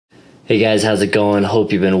Hey guys, how's it going?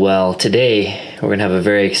 Hope you've been well. Today, we're gonna have a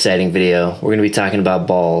very exciting video. We're gonna be talking about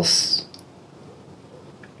balls.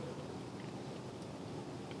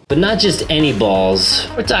 But not just any balls.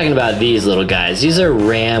 We're talking about these little guys. These are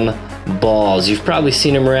Ram balls. You've probably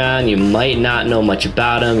seen them around. You might not know much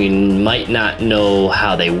about them. You might not know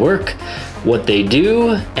how they work, what they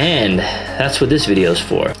do, and that's what this video is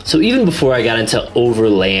for. So even before I got into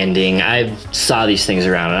overlanding, I saw these things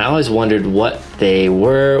around and I always wondered what they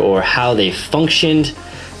were or how they functioned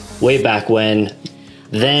way back when.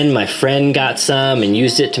 Then my friend got some and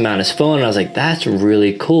used it to mount his phone, and I was like, that's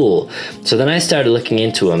really cool. So then I started looking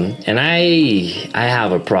into them, and I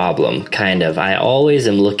have a problem, kind of. I always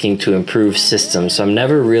am looking to improve systems, so I'm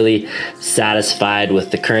never really satisfied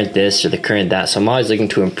with the current this or the current that, so I'm always looking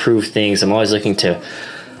to improve things. I'm always looking to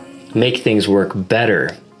make things work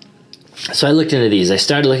better. So I looked into these. I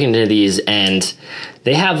started looking into these, and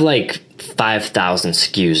they have like 5,000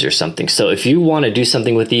 SKUs or something. So if you want to do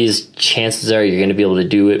something with these, chances are you're going to be able to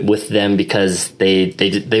do it with them because they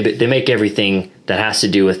make everything that has to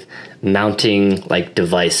do with mounting like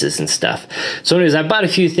devices and stuff. So anyways, I bought a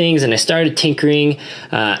few things and I started tinkering,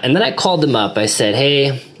 and then I called them up. I said,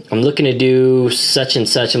 hey, I'm looking to do such and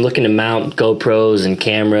such. I'm looking to mount GoPros and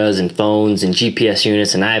cameras and phones and GPS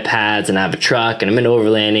units and iPads, and I have a truck and I'm into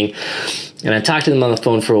overlanding. And I talked to them on the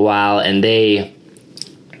phone for a while, and they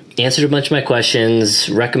answered a bunch of my questions,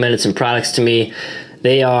 recommended some products to me.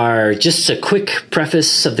 They are just a quick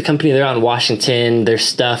preface of the company. They're out in Washington. Their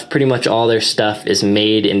stuff, pretty much all their stuff is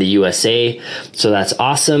made in the USA. So that's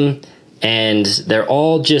awesome. And they're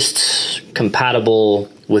all just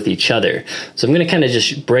compatible with each other. So I'm going to kind of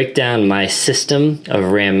just break down my system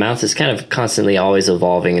of RAM mounts. It's kind of constantly always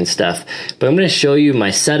evolving and stuff, but I'm going to show you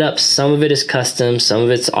my setup. Some of it is custom, some of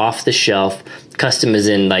it's off the shelf. Custom is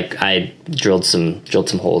in like I drilled some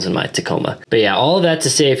holes in my Tacoma. But yeah, all of that to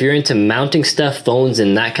say, if you're into mounting stuff, phones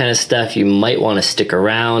and that kind of stuff, you might want to stick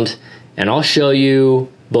around, and I'll show you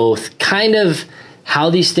both kind of how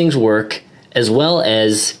these things work as well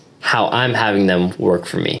as how I'm having them work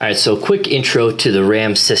for me. All right, so quick intro to the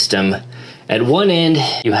RAM system. At one end,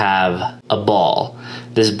 you have a ball.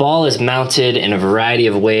 This ball is mounted in a variety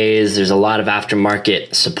of ways. There's a lot of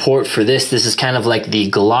aftermarket support for this. This is kind of like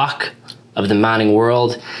the Glock of the mounting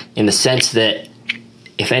world, in the sense that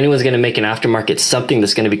if anyone's gonna make an aftermarket something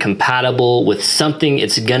that's gonna be compatible with something,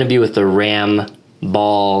 it's gonna be with the RAM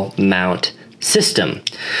ball mount system.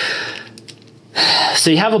 So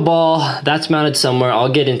you have a ball that's mounted somewhere.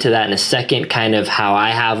 I'll get into that in a second, kind of how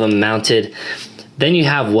I have them mounted. Then you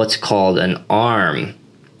have what's called an arm.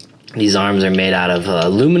 These arms are made out of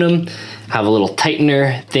aluminum, have a little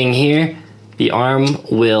tightener thing here. The arm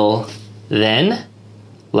will then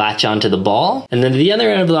latch onto the ball, and then the other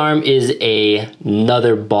end of the arm is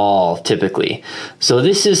another ball typically. So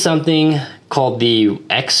this is something called the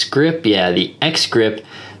X grip. Yeah, the X grip.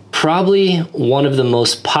 Probably one of the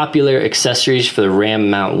most popular accessories for the RAM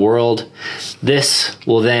mount world. This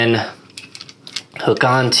will then hook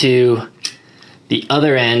onto the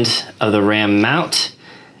other end of the RAM mount,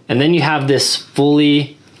 and then you have this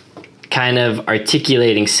fully kind of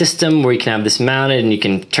articulating system where you can have this mounted and you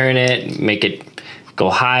can turn it, make it go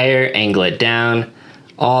higher, angle it down,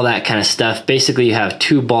 all that kind of stuff. Basically, you have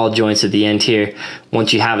two ball joints at the end here.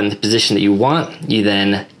 Once you have it in the position that you want, you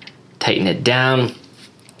then tighten it down,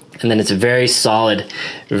 and then it's very solid,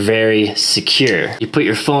 very secure. You put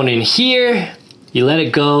your phone in here, you let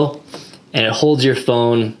it go, and it holds your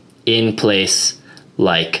phone in place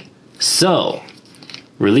like so.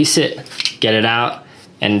 Release it, get it out,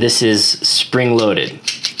 and this is spring loaded.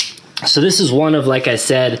 So this is one of, like I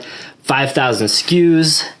said, 5,000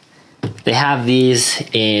 SKUs. They have these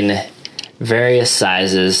in various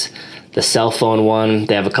sizes. The cell phone one,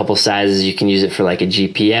 they have a couple sizes. You can use it for like a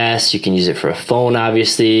GPS. You can use it for a phone,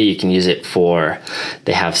 obviously. You can use it for,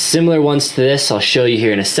 they have similar ones to this. I'll show you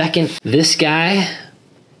here in a second. This guy,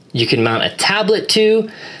 you can mount a tablet to.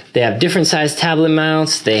 They have different size tablet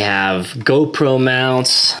mounts. They have GoPro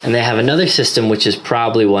mounts. And they have another system, which is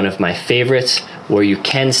probably one of my favorites, where you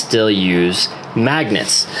can still use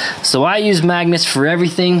magnets. So I use magnets for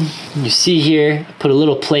everything. You see here, I put a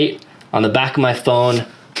little plate on the back of my phone.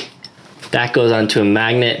 That goes onto a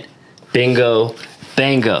magnet. Bingo,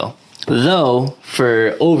 bango. Though,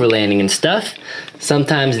 for overlanding and stuff,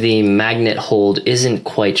 sometimes the magnet hold isn't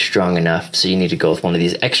quite strong enough, so you need to go with one of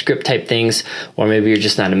these X-grip type things, or maybe you're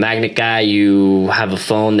just not a magnet guy, you have a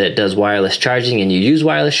phone that does wireless charging and you use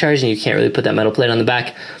wireless charging, you can't really put that metal plate on the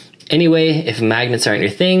back. Anyway, if magnets aren't your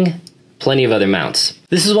thing, plenty of other mounts.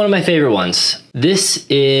 This is one of my favorite ones. This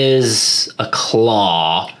is a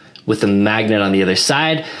claw with a magnet on the other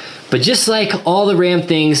side. But just like all the Ram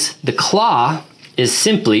things, the claw is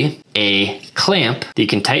simply a clamp that you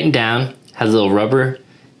can tighten down, has little rubber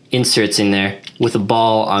inserts in there with a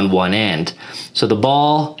ball on one end. So the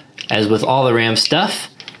ball, as with all the Ram stuff,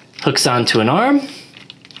 hooks onto an arm,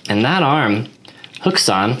 and that arm hooks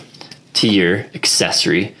on to your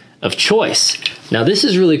accessory of choice. Now this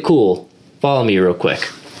is really cool. Follow me real quick.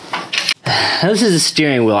 Now this is a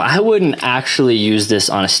steering wheel. I wouldn't actually use this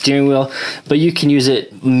on a steering wheel, but you can use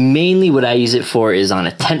it, mainly what I use it for is on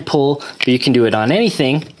a tent pole, but you can do it on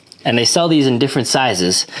anything, and they sell these in different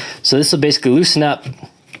sizes. So this will basically loosen up,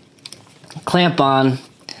 clamp on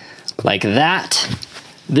like that.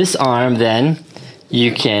 This arm then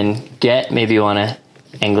you can get, maybe you want to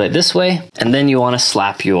angle it this way, and then you want to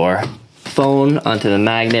slap your phone onto the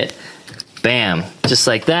magnet. Bam, just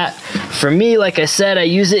like that. For me, like I said, I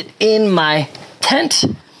use it in my tent,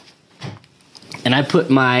 and I put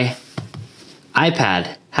my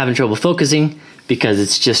iPad, having trouble focusing because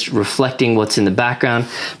it's just reflecting what's in the background,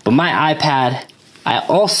 but my iPad, I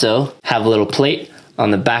also have a little plate on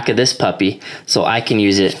the back of this puppy, so I can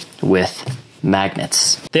use it with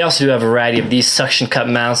magnets. They also do have a variety of these suction cup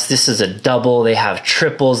mounts. This is a double, they have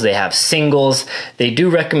triples, they have singles. They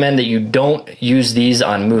do recommend that you don't use these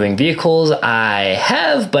on moving vehicles. I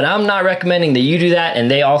have, but I'm not recommending that you do that,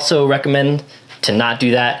 and they also recommend to not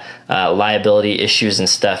do that. Liability issues and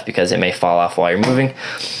stuff, because it may fall off while you're moving.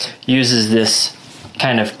 Uses this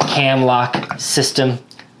kind of cam lock system,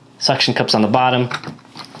 suction cups on the bottom.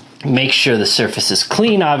 Make sure the surface is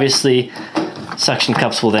clean, obviously. Suction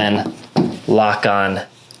cups will then lock on.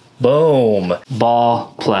 Boom.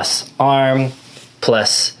 Ball plus arm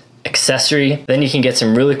plus accessory. Then you can get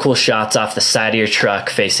some really cool shots off the side of your truck,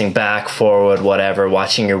 facing back, forward, whatever,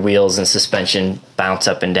 watching your wheels and suspension bounce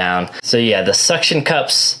up and down. So yeah, the suction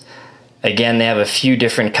cups, again, they have a few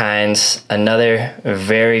different kinds. Another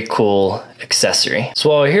very cool accessory. So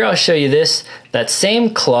while we're here, I'll show you this. That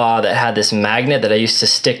same claw that had this magnet that I used to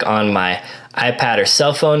stick on my iPad or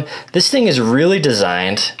cell phone, this thing is really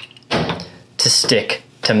designed to stick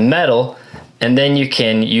to metal, and then you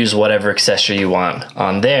can use whatever accessory you want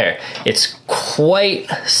on there. It's quite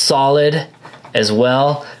solid as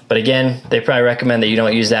well, but again, they probably recommend that you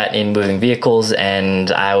don't use that in moving vehicles,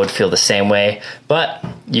 and I would feel the same way, but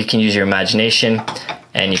you can use your imagination,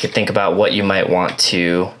 and you can think about what you might want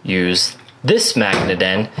to use this magnet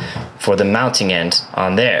in for the mounting end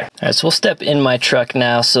on there. All right, so we'll step in my truck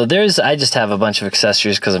now. So I just have a bunch of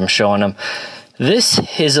accessories because I'm showing them. This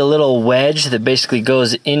is a little wedge that basically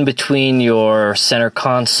goes in between your center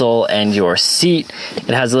console and your seat. It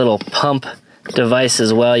has a little pump device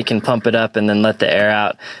as well. You can pump it up and then let the air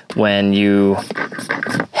out when you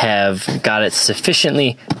have got it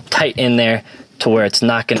sufficiently tight in there to where it's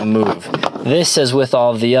not going to move. This, as with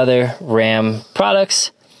all the other Ram products,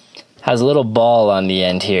 has a little ball on the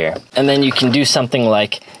end here. And then you can do something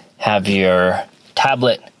like have your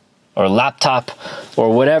tablet or laptop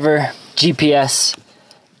or whatever GPS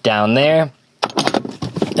down there.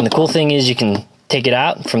 And the cool thing is you can take it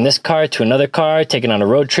out from this car to another car, take it on a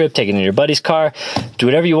road trip, take it in your buddy's car, do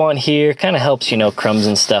whatever you want here. Kind of helps, you know, crumbs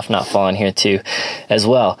and stuff not falling here too as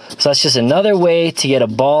well. So that's just another way to get a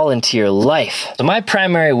ball into your life. So my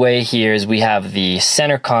primary way here is we have the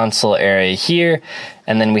center console area here,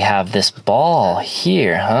 and then we have this ball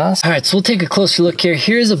here, huh? All right, so we'll take a closer look here.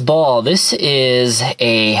 Here's a ball. This is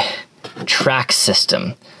a track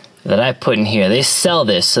system that I put in here. They sell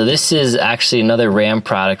this. So this is actually another Ram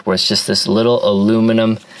product where it's just this little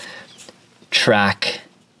aluminum track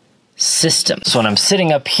system. So when I'm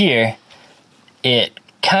sitting up here, it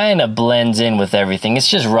kind of blends in with everything. It's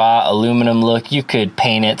just raw aluminum look. You could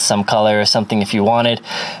paint it some color or something if you wanted.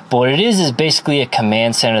 But what it is basically a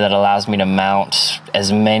command center that allows me to mount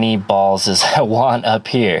as many balls as I want up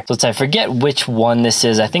here. So I forget which one this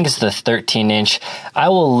is. I think it's the 13-inch. I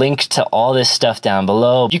will link to all this stuff down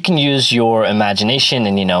below. You can use your imagination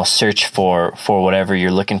and, you know, search for whatever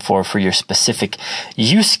you're looking for your specific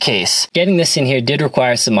use case. Getting this in here did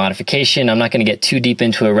require some modification. I'm not going to get too deep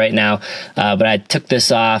into it right now, but I took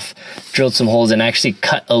this off, drilled some holes, and actually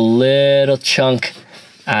cut a little chunk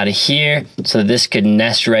out of here so this could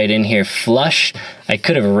nest right in here flush. I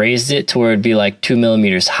could have raised it to where it'd be like 2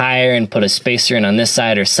 millimeters higher and put a spacer in on this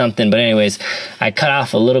side or something, but anyways, I cut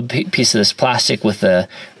off a little piece of this plastic with a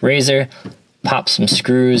razor, pop some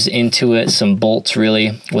screws into it, some bolts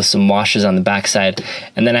really, with some washers on the backside,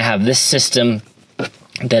 and then I have this system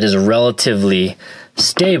that is relatively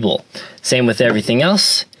stable. Same with everything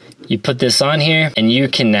else. You put this on here and you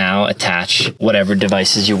can now attach whatever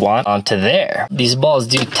devices you want onto there. These balls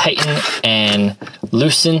do tighten and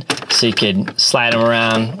loosen, so you could slide them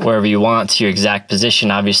around wherever you want to your exact position.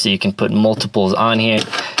 Obviously you can put multiples on here,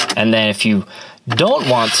 and then if you don't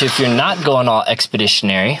want to, if you're not going all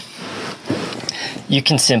expeditionary, you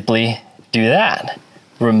can simply do that.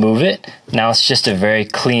 Remove it. Now it's just a very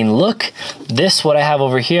clean look. This, what I have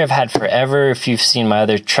over here, I've had forever. If you've seen my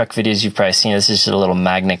other truck videos, you've probably seen this. This is a little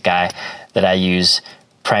magnet guy that I use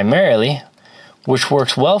primarily, which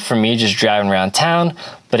works well for me just driving around town.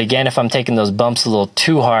 But again, if I'm taking those bumps a little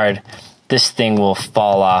too hard, this thing will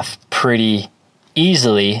fall off pretty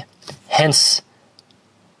easily, hence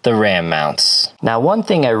the ram mounts. Now, one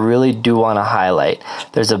thing I really do want to highlight,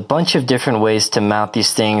 there's a bunch of different ways to mount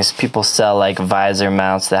these things. People sell like visor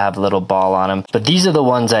mounts that have a little ball on them, but these are the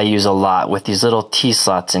ones I use a lot with these little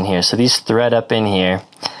T-slots in here. So these thread up in here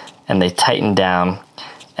and they tighten down,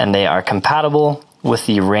 and they are compatible with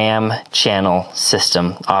the ram channel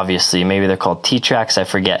system. Obviously, maybe they're called T-tracks, I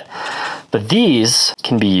forget. But these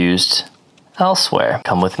can be used elsewhere.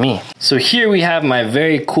 Come with me. So here we have my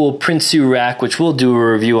very cool Prinsu rack, which we'll do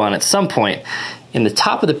a review on at some point. In the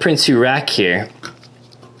top of the Prinsu rack here,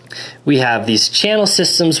 we have these channel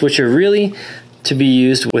systems, which are really to be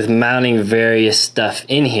used with mounting various stuff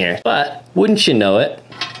in here. But wouldn't you know it,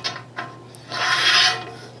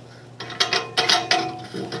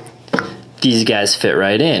 these guys fit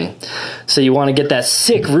right in. So you want to get that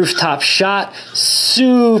sick rooftop shot,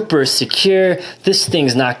 super secure. This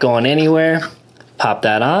thing's not going anywhere. Pop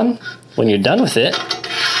that on. When you're done with it,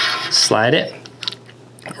 slide it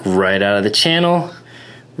right out of the channel.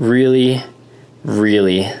 Really,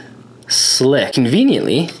 really slick.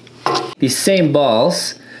 Conveniently, these same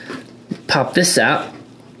balls, pop this out.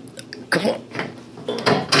 Come on.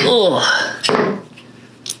 Ugh.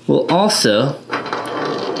 Will also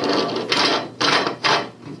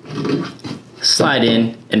slide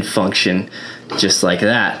in and function just like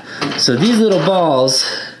that. So these little balls,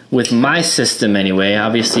 with my system anyway,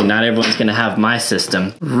 obviously not everyone's gonna have my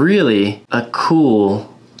system, really a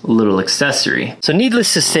cool little accessory. So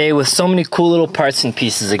needless to say, with so many cool little parts and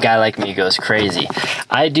pieces, a guy like me goes crazy.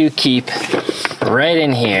 I do keep right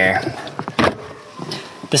in here,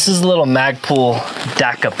 this is a little Magpul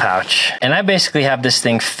DACA pouch, and I basically have this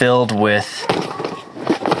thing filled with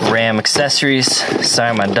ram accessories.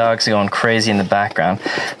 Sorry, my dog's going crazy in the background.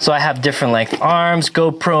 So I have different length arms,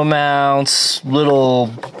 GoPro mounts, little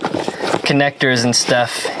connectors and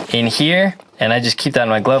stuff in here, and I just keep that in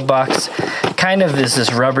my glove box. Kind of is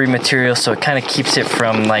this rubbery material, so it kind of keeps it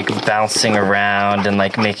from like bouncing around and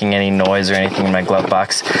like making any noise or anything in my glove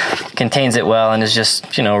box. Contains it well, and is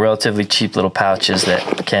just, you know, relatively cheap little pouches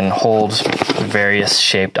that can hold various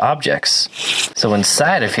shaped objects. So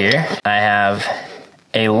inside of here, I have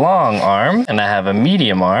a long arm, and I have a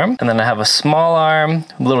medium arm, and then I have a small arm,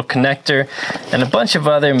 a little connector, and a bunch of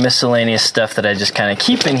other miscellaneous stuff that I just kind of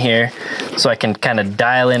keep in here so I can kind of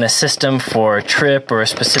dial in a system for a trip or a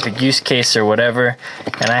specific use case or whatever,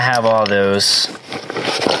 and I have all those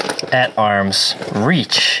at arm's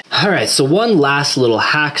reach. Alright, so one last little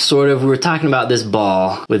hack, sort of. We were talking about this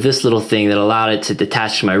ball with this little thing that allowed it to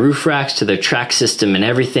detach to my roof racks, to their track system and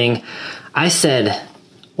everything. I said,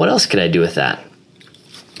 what else could I do with that?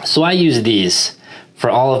 So I use these for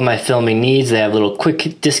all of my filming needs. They have a little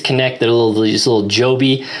quick disconnect. They're these little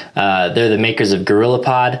Joby. They're the makers of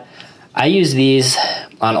GorillaPod. I use these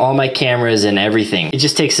on all my cameras and everything. It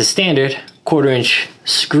just takes a standard 1/4"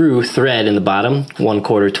 screw thread in the bottom,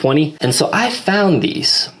 1/4 20. And so I found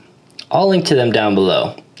these. I'll link to them down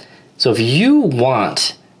below. So if you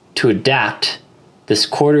want to adapt this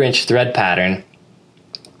 1/4" thread pattern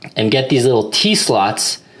and get these little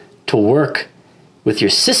T-slots to work with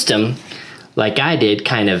your system, like I did,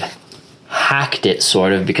 kind of hacked it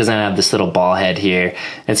sort of, because I have this little ball head here.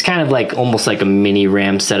 It's kind of like almost like a mini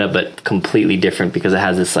ram setup, but completely different because it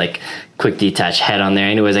has this like quick detach head on there.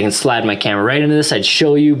 Anyways, I can slide my camera right into this. I'd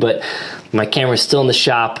show you, but my camera's still in the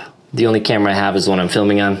shop. The only camera I have is the one I'm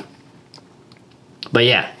filming on. But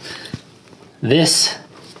yeah, this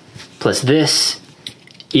plus this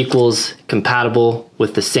equals compatible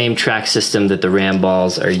with the same track system that the ram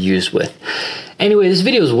balls are used with. Anyway, this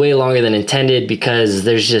video is way longer than intended because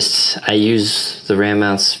I use the ram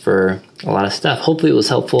mounts for a lot of stuff. Hopefully it was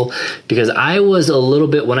helpful, because I was a little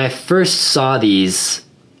bit, when I first saw these,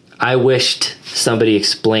 I wished somebody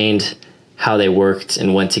explained how they worked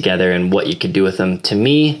and went together and what you could do with them. To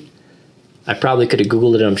me, I probably could have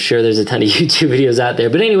Googled it. I'm sure there's a ton of YouTube videos out there.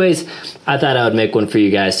 But anyways, I thought I would make one for you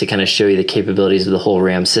guys to kind of show you the capabilities of the whole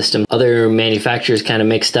RAM system. Other manufacturers kind of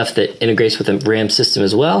make stuff that integrates with the RAM system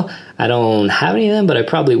as well. I don't have any of them, but I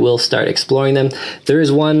probably will start exploring them. There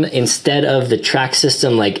is one, instead of the track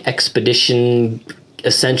system, like Expedition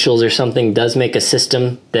Essentials or something, does make a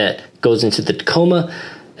system that goes into the Tacoma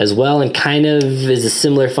as well, and kind of is a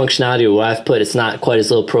similar functionality to what I've put. It's not quite as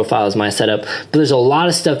low profile as my setup, but there's a lot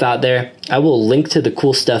of stuff out there. I will link to the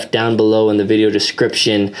cool stuff down below in the video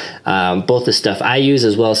description, both the stuff I use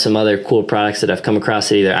as well as some other cool products that I've come across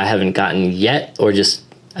that either I haven't gotten yet or just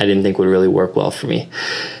I didn't think would really work well for me.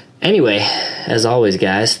 Anyway, as always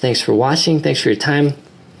guys, thanks for watching, thanks for your time.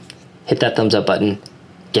 Hit that thumbs up button,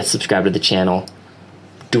 get subscribed to the channel,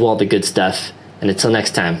 do all the good stuff, and until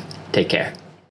next time, take care.